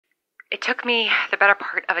It took me the better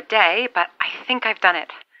part of a day, but I think I've done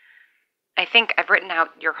it. I think I've written out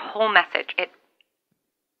your whole message.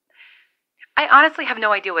 I honestly have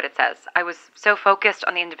no idea what it says. I was so focused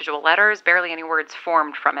on the individual letters, barely any words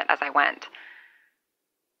formed from it as I went.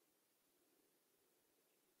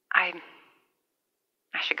 I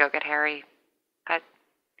should go get Harry, but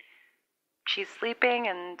she's sleeping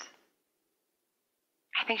and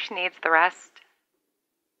I think she needs the rest.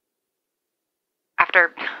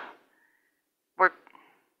 After we're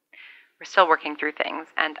still working through things,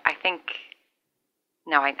 and I think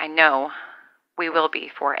I know we will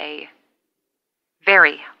be for a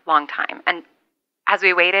very long time. And as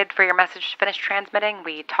we waited for your message to finish transmitting,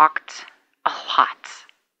 we talked a lot.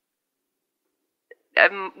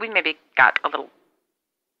 We maybe got a little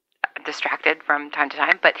distracted from time to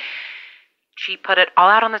time, but she put it all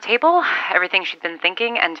out on the table, everything she'd been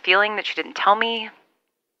thinking and feeling that she didn't tell me,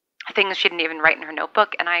 things she didn't even write in her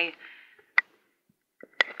notebook, and I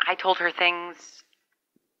told her things.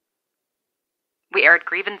 We aired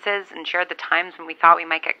grievances and shared the times when we thought we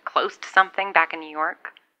might get close to something back in New York.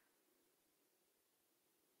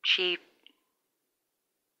 She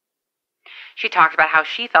talked about how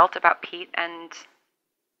she felt about Pete and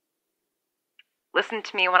listened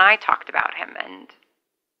to me when I talked about him,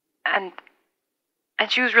 and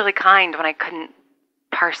she was really kind when I couldn't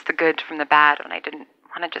parse the good from the bad, when I didn't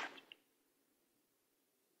want to just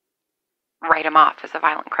write him off as a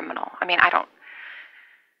violent criminal. I mean,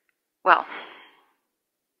 well,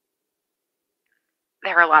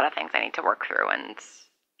 there are a lot of things I need to work through, and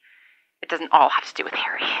it doesn't all have to do with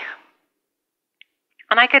Harry.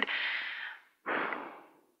 And I could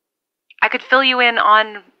fill you in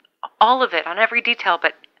on all of it, on every detail,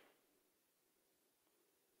 but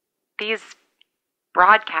these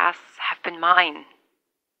broadcasts have been mine,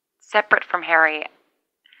 separate from Harry,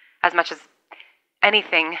 as much as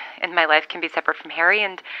anything in my life can be separate from Harry,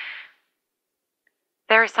 and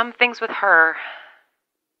there are some things with her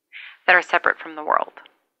that are separate from the world.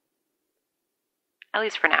 At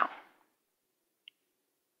least for now.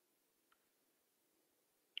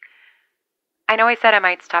 I know I said I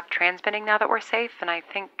might stop transmitting now that we're safe, and I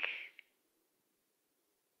think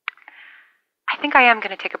I am going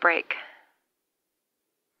to take a break.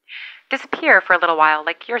 Disappear for a little while,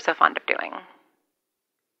 like you're so fond of doing.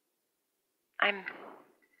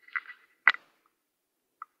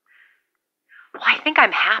 Well, I think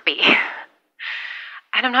I'm happy.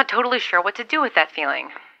 And I'm not totally sure what to do with that feeling.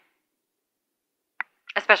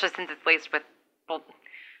 Especially since it's laced with, well,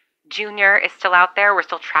 Junior is still out there, we're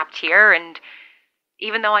still trapped here, and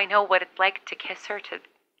even though I know what it's like to kiss her,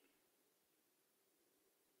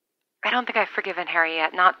 I don't think I've forgiven Harry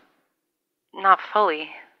yet, not fully.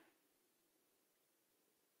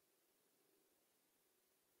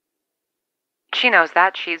 She knows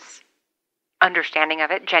that, she's understanding of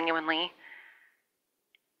it, genuinely.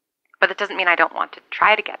 But that doesn't mean I don't want to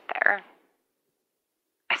try to get there.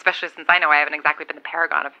 Especially since I know I haven't exactly been the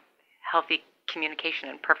paragon of healthy communication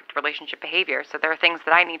and perfect relationship behavior, so there are things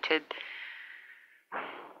that I need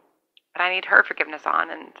her forgiveness on,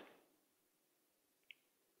 and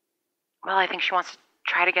well, I think she wants to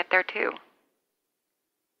try to get there too.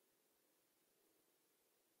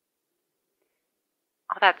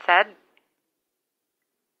 All that said,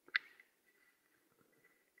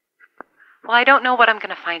 well, I don't know what I'm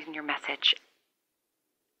going to find in your message,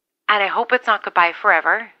 and I hope it's not goodbye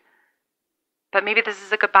forever, but maybe this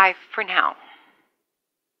is a goodbye for now.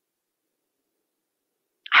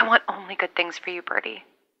 I want only good things for you, Birdie.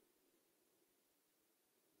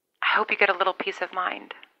 I hope you get a little peace of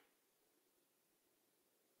mind.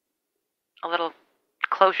 A little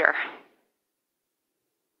closure.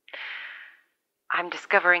 I'm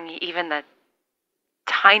discovering even the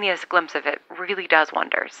tiniest glimpse of it really does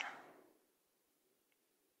wonders.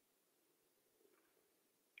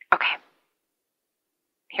 Okay.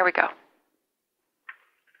 Here we go.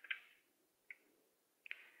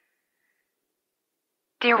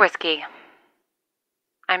 Dear Whiskey,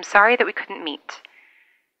 I'm sorry that we couldn't meet.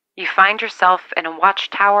 You find yourself in a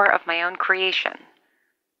watchtower of my own creation.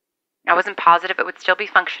 I wasn't positive it would still be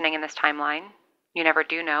functioning in this timeline. You never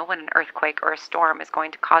do know when an earthquake or a storm is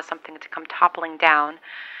going to cause something to come toppling down,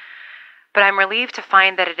 but I'm relieved to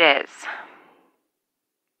find that it is.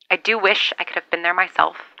 I do wish I could have been there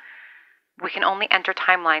myself. We can only enter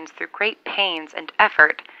timelines through great pains and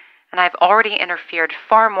effort, and I've already interfered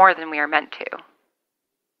far more than we are meant to.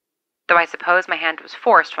 Though I suppose my hand was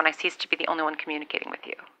forced when I ceased to be the only one communicating with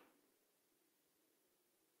you.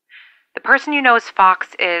 The person you know as Fox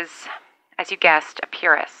is, as you guessed, a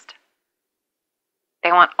purist.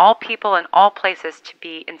 They want all people in all places to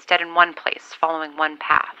be instead in one place, following one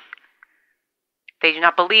path. They do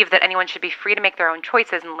not believe that anyone should be free to make their own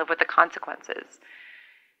choices and live with the consequences.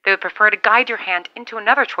 They would prefer to guide your hand into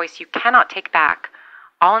another choice you cannot take back,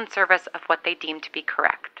 all in service of what they deem to be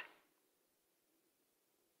correct.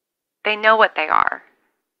 They know what they are.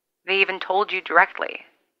 They even told you directly.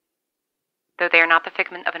 Though they are not the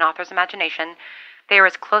figment of an author's imagination, they are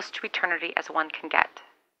as close to eternity as one can get.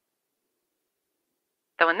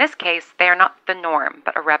 Though in this case, they are not the norm,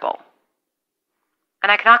 but a rebel.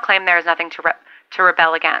 And I cannot claim there is nothing to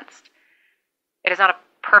rebel against. It is not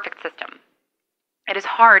a perfect system. It is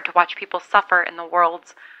hard to watch people suffer in the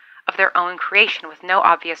worlds of their own creation with no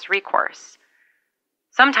obvious recourse.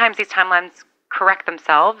 Sometimes these timelines correct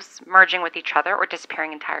themselves, merging with each other or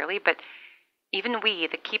disappearing entirely, but even we,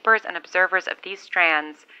 the keepers and observers of these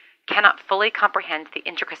strands, cannot fully comprehend the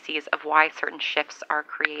intricacies of why certain shifts are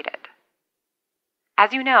created.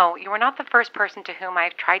 As you know, you are not the first person to whom I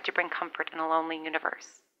have tried to bring comfort in a lonely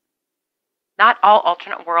universe. Not all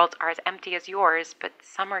alternate worlds are as empty as yours, but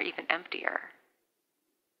some are even emptier.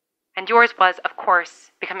 And yours was, of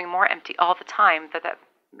course, becoming more empty all the time, though that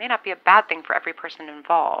may not be a bad thing for every person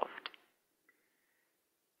involved.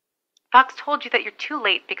 Fox told you that you're too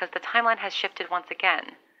late because the timeline has shifted once again.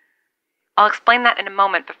 I'll explain that in a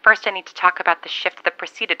moment, but first I need to talk about the shift that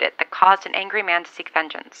preceded it that caused an angry man to seek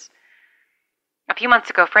vengeance. A few months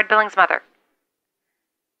ago, Fred Billings' mother...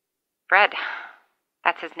 Fred.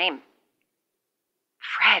 That's his name.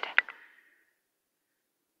 Fred.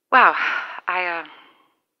 Wow,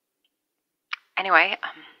 Anyway,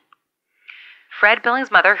 Fred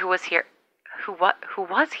Billings' mother, who was here,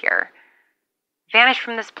 vanished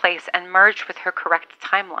from this place and merged with her correct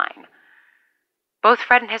timeline. Both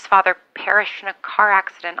Fred and his father perished in a car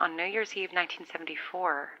accident on New Year's Eve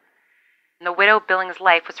 1974, and the widow Billings'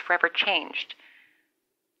 life was forever changed.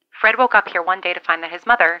 Fred woke up here one day to find that his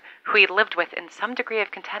mother, who he lived with in some degree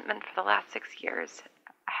of contentment for the last 6 years,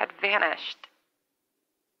 had vanished.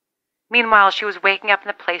 Meanwhile, she was waking up in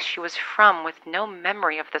the place she was from with no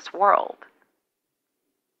memory of this world.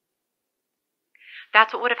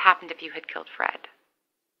 That's what would have happened if you had killed Fred.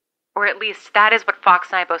 Or at least that is what Fox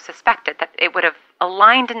and I both suspected, that it would have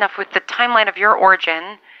aligned enough with the timeline of your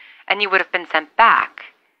origin and you would have been sent back.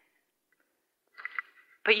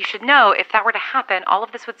 But you should know, if that were to happen, all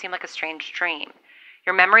of this would seem like a strange dream.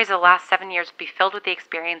 Your memories of the last 7 years would be filled with the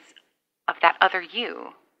experience of that other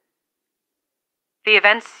you. The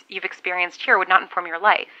events you've experienced here would not inform your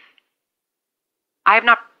life. I have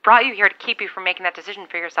not brought you here to keep you from making that decision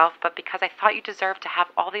for yourself, but because I thought you deserved to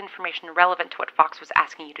have all the information relevant to what Fox was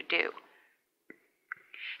asking you to do.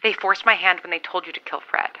 They forced my hand when they told you to kill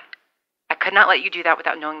Fred. I could not let you do that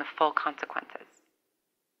without knowing the full consequences.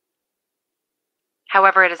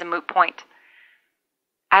 However, it is a moot point.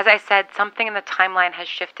 As I said, something in the timeline has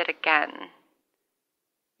shifted again.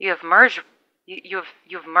 You have merged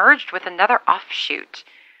with another offshoot.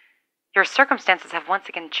 Your circumstances have once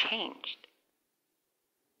again changed.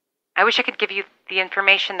 I wish I could give you the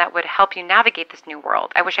information that would help you navigate this new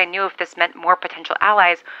world. I wish I knew if this meant more potential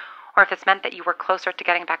allies, or if this meant that you were closer to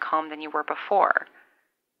getting back home than you were before.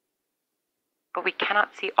 But we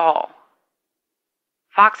cannot see all.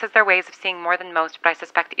 Fox has their ways of seeing more than most, but I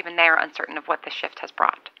suspect even they are uncertain of what this shift has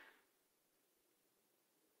brought.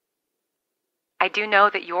 I do know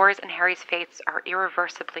that yours and Harry's fates are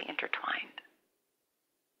irreversibly intertwined.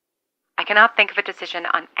 I cannot think of a decision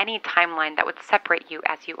on any timeline that would separate you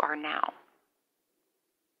as you are now.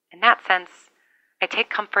 In that sense, I take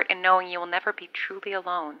comfort in knowing you will never be truly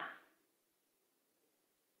alone.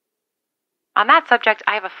 On that subject,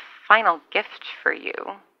 I have a final gift for you.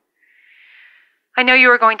 I know you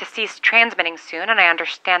are going to cease transmitting soon, and I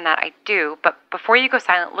understand that I do, but before you go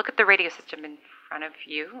silent, look at the radio system in front of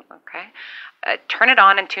you, okay? Turn it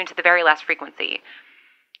on and tune to the very last frequency.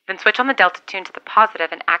 Then switch on the delta tune to the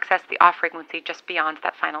positive and access the off frequency just beyond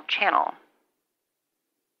that final channel.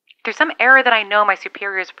 Through some error that I know my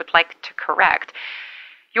superiors would like to correct,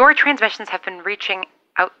 your transmissions have been reaching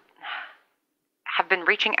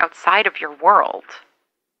outside of your world.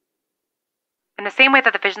 In the same way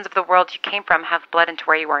that the visions of the world you came from have bled into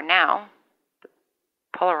where you are now, the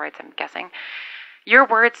Polaroids, I'm guessing, your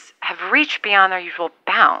words have reached beyond their usual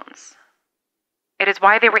bounds. It is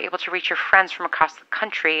why they were able to reach your friends from across the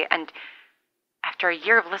country, and after a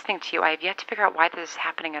year of listening to you, I have yet to figure out why this is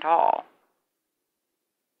happening at all.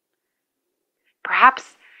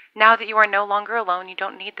 Perhaps now that you are no longer alone, you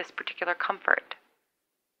don't need this particular comfort.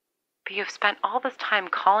 But you have spent all this time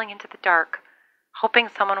calling into the dark, hoping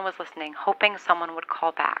someone was listening, hoping someone would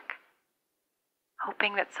call back,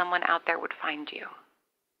 hoping that someone out there would find you.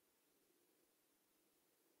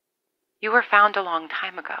 You were found a long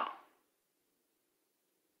time ago.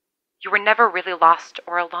 You were never really lost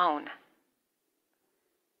or alone.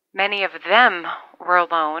 Many of them were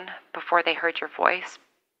alone before they heard your voice.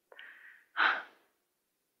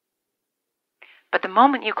 But the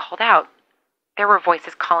moment you called out, there were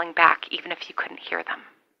voices calling back, even if you couldn't hear them.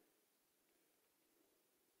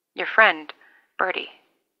 Your friend, Birdie.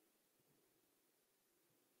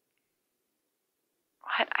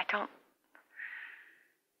 What? I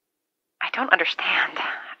don't understand.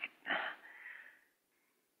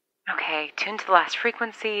 Okay, tune to the last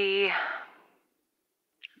frequency. Let's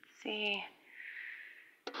see.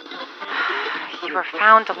 You were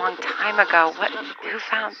found a long time ago. What? Who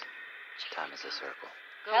found? Time is a circle.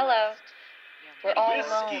 Hello. We're all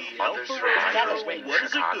alone. What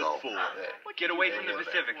is it good for? Get away from the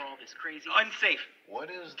Pacific. Unsafe. What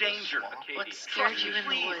is Danger. What scared you in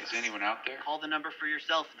the woods? Is anyone out there? Call the number for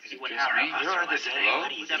yourself and see it what just happens. me? You're the Hello?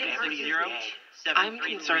 730. I'm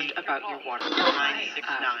concerned about your water.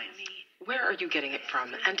 969. Where are you getting it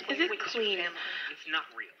from? And is it clean? It's not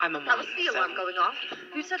real. I'm a That mom. was the alarm going off.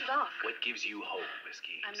 Who set it off? What gives you hope,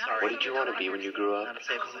 Whiskey? I'm not What did you want to be when you grew up? Not a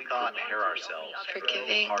safe thought. Prepare ourselves.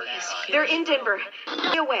 Forgiving Hard is times. They're in Denver.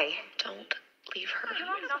 Stay away. Don't leave her.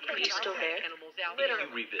 Are you still there?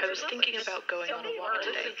 You revisit. I was thinking about going on a walk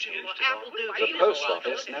today. The post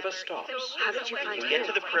office never stops. How did you find Get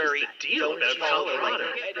to the prairie. Deal about Colorado.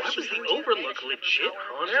 Why was the Overlook legit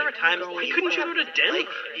haunted? There are times why couldn't you go to Denver?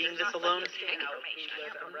 Being this alone.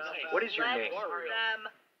 What is your name?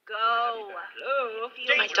 Go.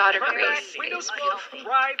 My daughter Grace is beautiful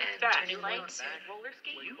and turning 1 soon.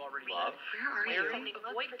 Love. Where are you?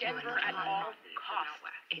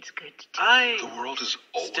 It's good to The world has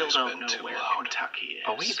Still always don't been know too where loud. Kentucky is.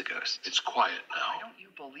 Oh, wait, the ghost. It's quiet now. Why don't you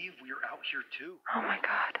believe we're out here too? Oh my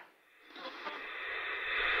God.